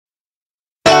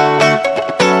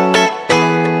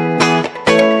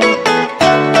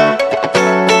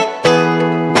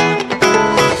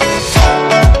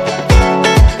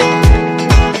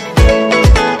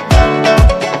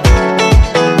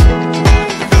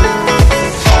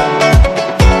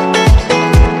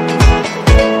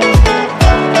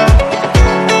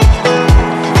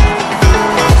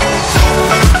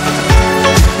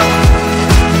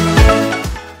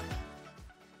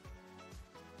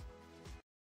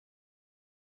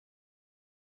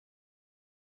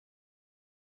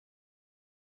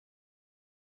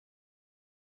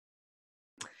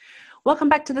Welcome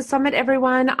back to the summit,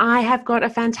 everyone. I have got a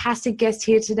fantastic guest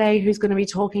here today who's going to be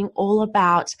talking all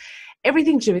about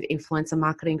everything to do with influencer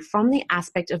marketing from the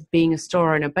aspect of being a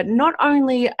store owner, but not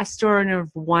only a store owner of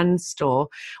one store.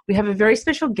 We have a very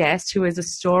special guest who is a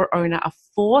store owner of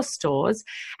 4 stores.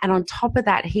 And on top of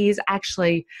that, he is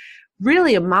actually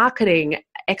really a marketing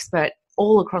expert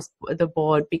all across the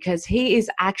board, because he is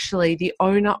actually the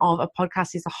owner of a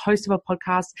podcast. He's the host of a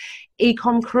podcast,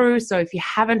 Ecom Crew. So if you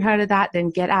haven't heard of that, then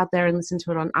get out there and listen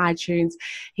to it on iTunes.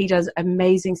 He does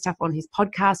amazing stuff on his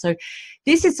podcast. So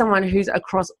this is someone who's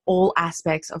across all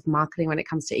aspects of marketing when it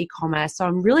comes to e-commerce. So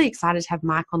I'm really excited to have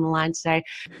Mike on the line today.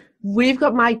 We've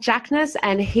got Mike Jackness,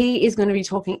 and he is going to be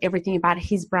talking everything about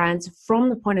his brands from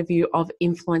the point of view of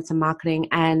influencer marketing.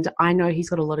 And I know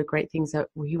he's got a lot of great things that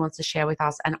he wants to share with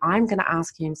us. And I'm going to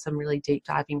ask him some really deep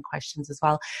diving questions as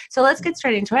well. So let's get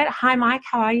straight into it. Hi, Mike.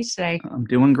 How are you today? I'm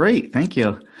doing great. Thank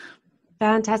you.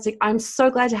 Fantastic. I'm so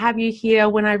glad to have you here.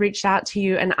 When I reached out to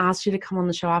you and asked you to come on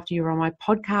the show after you were on my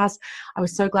podcast, I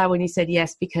was so glad when you said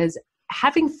yes, because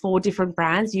having 4 different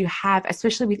brands you have,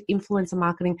 especially with influencer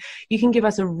marketing, you can give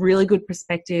us a really good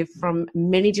perspective from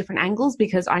many different angles,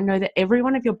 because I know that every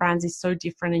one of your brands is so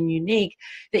different and unique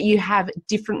that you have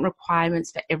different requirements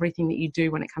for everything that you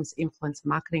do when it comes to influencer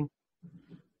marketing.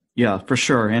 Yeah, for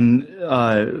sure. And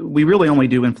we really only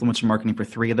do influencer marketing for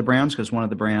 3 of the brands, because one of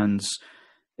the brands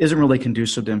isn't really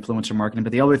conducive to influencer marketing,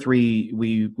 but the other 3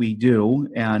 we do.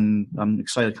 And I'm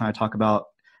excited to kind of talk about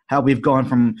how we've gone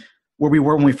from where we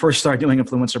were when we first started doing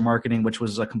influencer marketing, which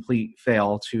was a complete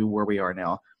fail, to where we are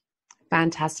now.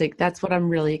 Fantastic. That's what I'm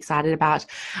really excited about.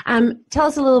 Tell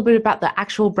us a little bit about the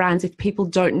actual brands if people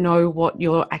don't know what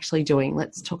you're actually doing.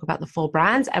 Let's talk about the 4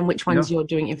 brands and which ones you're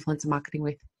doing influencer marketing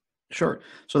with. Sure.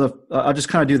 So I'll just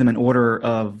kind of do them in order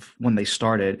of when they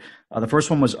started. The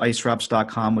first one was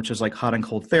icewraps.com, which is like hot and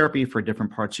cold therapy for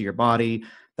different parts of your body.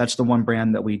 That's the one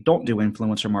brand that we don't do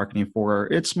influencer marketing for.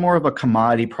 It's more of a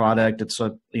commodity product. It's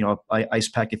a ice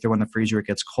pack you throw in the freezer, it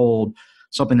gets cold,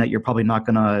 something that you're probably not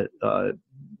going to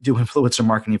do influencer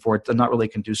marketing for. It's not really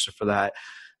conducive for that.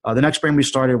 The next brand we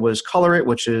started was Color It,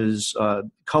 which is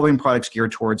coloring products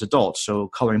geared towards adults. So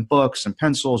coloring books and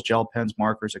pencils, gel pens,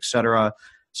 markers, etc.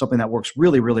 Something that works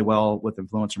really, really well with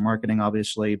influencer marketing,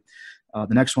 obviously.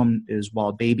 The next one is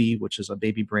Wild Baby, which is a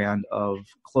baby brand of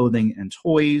clothing and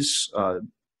toys.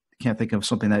 Can't think of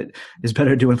something that is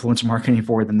better to do influencer marketing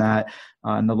for than that.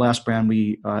 And the last brand,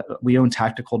 we own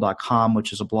tactical.com,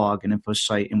 which is a blog and info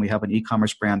site, and we have an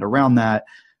e-commerce brand around that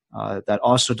that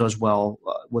also does well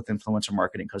with influencer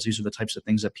marketing, because these are the types of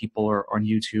things that people are on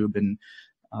YouTube and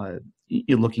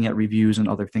you're looking at reviews and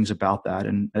other things about that.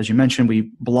 And as you mentioned,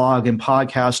 we blog and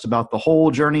podcast about the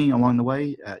whole journey along the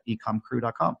way at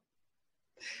ecomcrew.com.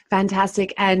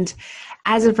 Fantastic. And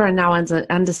as everyone now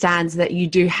understands that you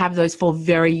do have those 4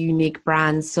 very unique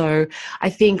brands. So I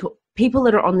think people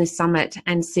that are on this summit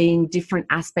and seeing different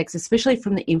aspects, especially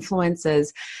from the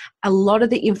influencers, a lot of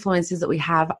the influencers that we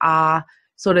have are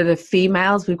sort of the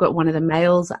females. We've got one of the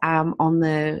males on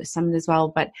the summit as well,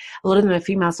 but a lot of them are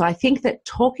females. So I think that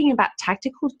talking about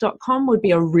tactical.com would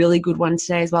be a really good one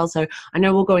today as well. So I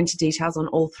know we'll go into details on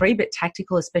all 3, but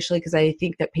Tactical especially, because I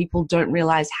think that people don't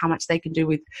realize how much they can do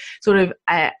with sort of,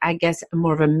 I guess,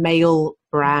 more of a male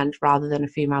brand rather than a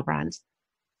female brand.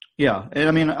 Yeah. And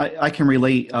I mean, I can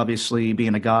relate, obviously,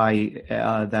 being a guy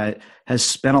that has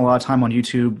spent a lot of time on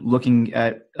YouTube looking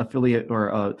at affiliate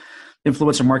or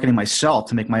influencer marketing myself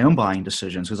to make my own buying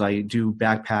decisions, because I do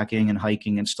backpacking and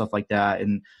hiking and stuff like that.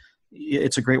 And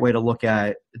it's a great way to look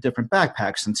at different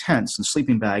backpacks and tents and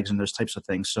sleeping bags and those types of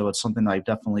things. So it's something that I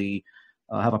definitely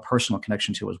have a personal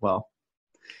connection to as well.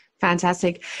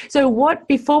 Fantastic. So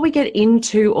before we get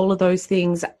into all of those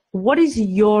things, what is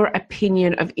your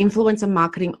opinion of influencer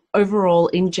marketing overall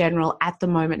in general at the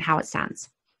moment, how it stands?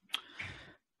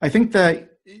 I think that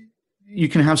you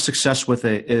can have success with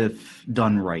it if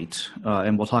done right.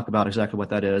 And we'll talk about exactly what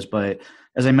that is. But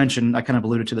as I mentioned, I kind of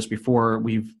alluded to this before,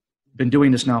 we've been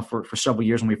doing this now for several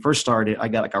years. When we first started, I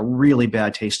got like a really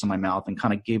bad taste in my mouth and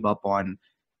kind of gave up on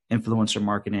influencer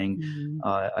marketing. Mm-hmm.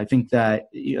 I think that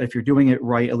if you're doing it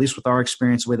right, at least with our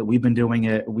experience, the way that we've been doing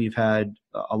it, we've had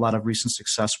a lot of recent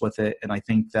success with it. And I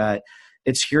think that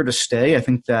it's here to stay. I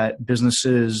think that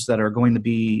businesses that are going to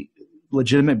be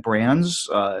legitimate brands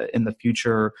in the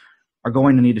future are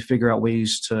going to need to figure out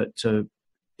ways to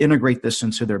integrate this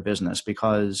into their business,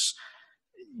 because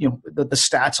the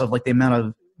stats of like the amount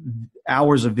of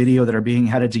hours of video that are being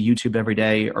added to YouTube every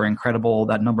day are incredible.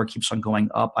 That number keeps on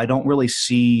going up. I don't really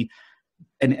see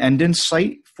an end in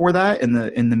sight for that in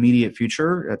the immediate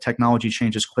future. Technology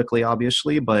changes quickly,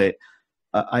 obviously, but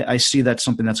I see that's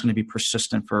something that's going to be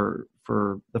persistent for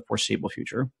the foreseeable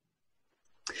future.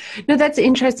 No, that's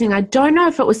interesting. I don't know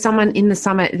if it was someone in the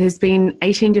summit. There's been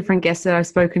 18 different guests that I've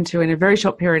spoken to in a very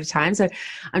short period of time. So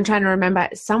I'm trying to remember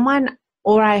someone,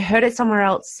 or I heard it somewhere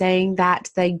else, saying that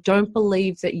they don't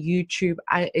believe that YouTube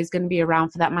is going to be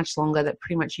around for that much longer, that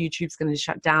pretty much YouTube's going to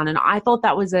shut down. And I thought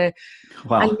that was a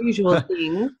Wow. unusual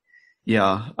thing.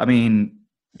 Yeah. I mean,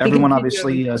 everyone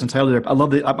obviously is entitled to their, I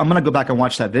love it. I'm going to go back and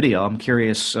watch that video. I'm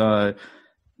curious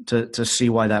to see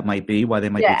why that might be, why they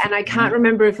might be. Yeah, and I can't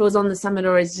remember if it was on the summit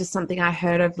or it's just something I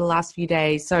heard over the last few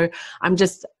days. So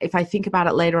if I think about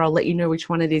it later, I'll let you know which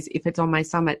one it is if it's on my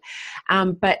summit.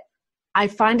 But I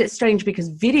find it strange because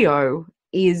video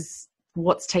is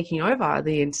what's taking over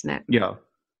the internet. Yeah.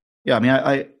 Yeah. I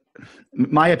mean,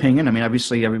 my opinion, I mean,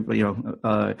 obviously everybody,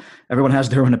 everyone has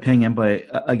their own opinion, but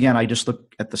again, I just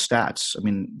look at the stats. I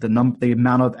mean, the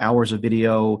amount of hours of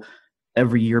video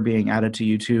every year being added to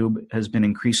YouTube has been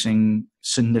increasing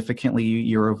significantly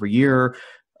year over year.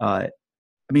 I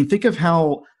mean, think of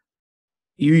how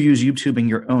you use YouTube in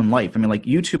your own life. I mean, like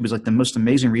YouTube is like the most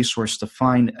amazing resource to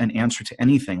find an answer to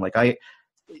anything. Like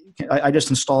I just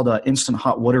installed an instant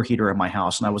hot water heater in my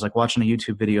house, and I was like watching a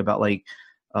YouTube video about like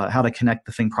how to connect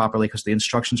the thing properly because the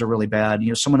instructions are really bad. You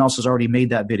know, someone else has already made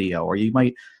that video, or you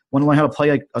might want to learn how to play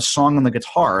like a song on the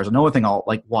guitar is another thing I'll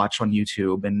like watch on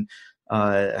YouTube, and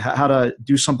how to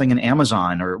do something in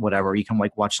Amazon or whatever. You can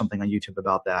like watch something on YouTube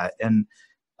about that. And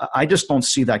I just don't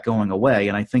see that going away.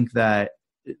 And I think that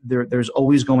there's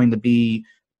always going to be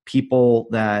people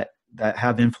that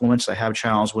have influence, that have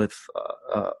channels with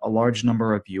a large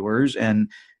number of viewers. And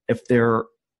if they're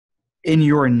in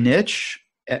your niche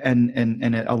and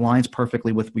it aligns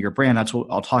perfectly with your brand, that's what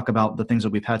I'll talk about, the things that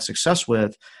we've had success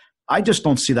with. I just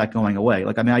don't see that going away.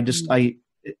 Like, I mean,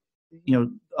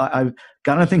 I've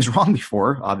gotten things wrong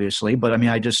before, obviously, but I mean,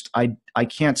 I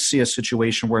can't see a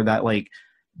situation where that like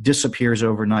disappears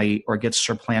overnight or gets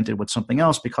supplanted with something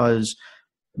else, because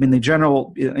I mean, in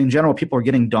general, people are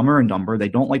getting dumber and dumber. They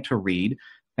don't like to read,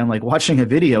 and like watching a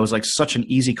video is like such an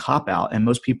easy cop out. And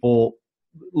most people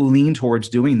lean towards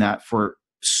doing that for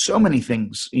so many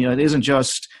things. You know, it isn't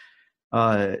just,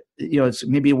 it's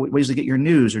maybe ways to get your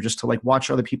news or just to like watch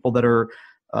other people that are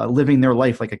living their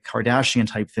life, like a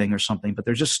Kardashian type thing or something. But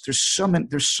there's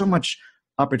so much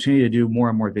opportunity to do more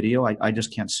and more video. I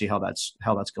just can't see how that's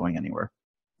going anywhere.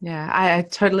 Yeah, I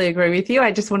totally agree with you.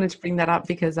 I just wanted to bring that up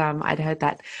because I'd heard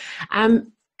that.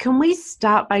 Can we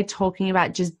start by talking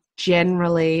about just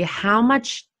generally how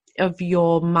much of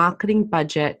your marketing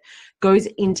budget goes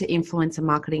into influencer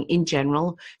marketing in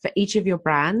general for each of your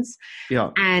brands? Yeah.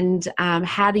 And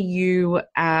how do you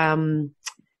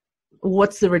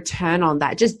what's the return on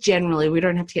that? Just generally, we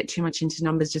don't have to get too much into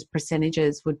numbers, just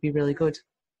percentages would be really good.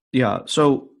 Yeah.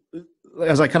 So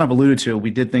as I kind of alluded to, we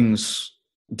did things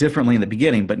differently in the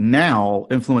beginning, but now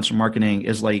influencer marketing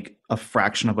is like a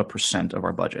fraction of a % of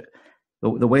our budget.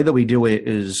 The way that we do it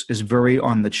is very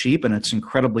on the cheap, and it's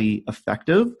incredibly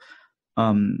effective.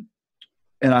 And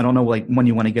I don't know like when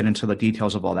you want to get into the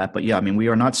details of all that, but yeah, I mean, we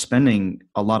are not spending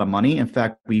a lot of money. In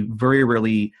fact, we very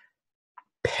rarely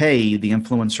pay the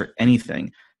influencer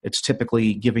anything. It's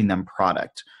typically giving them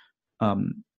product.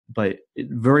 But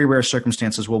very rare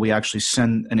circumstances will we actually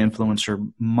send an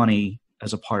influencer money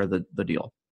as a part of the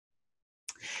deal.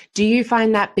 Do you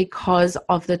find that because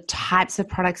of the types of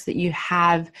products that you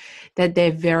have, that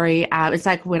they're very, it's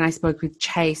like when I spoke with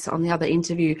Chase on the other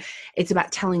interview, it's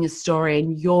about telling a story,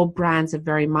 and your brands are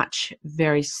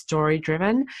very story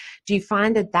driven. Do you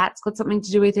find that that's got something to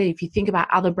do with it? If you think about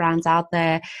other brands out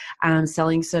there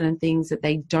selling certain things that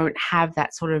they don't have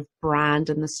that sort of brand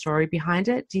and the story behind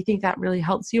it, do you think that really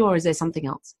helps you, or is there something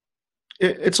else?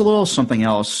 It's a little something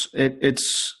else.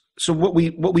 So what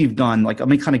we've done, like, let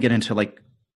me kind of get into like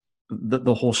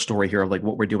the whole story here of like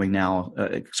what we're doing now,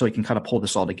 so we can kind of pull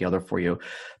this all together for you.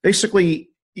 Basically,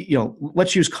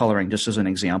 let's use coloring just as an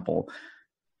example.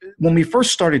 When we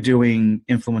first started doing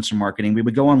influencer marketing, we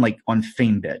would go on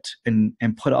FameBit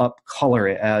and put up color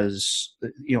as,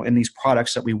 in these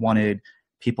products that we wanted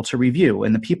people to review.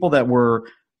 And the people that were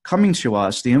coming to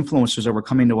us, the influencers that were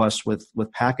coming to us with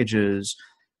packages,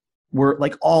 were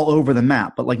like all over the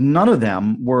map, but like none of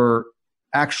them were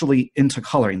actually into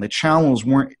coloring. The channels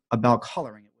weren't about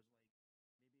coloring.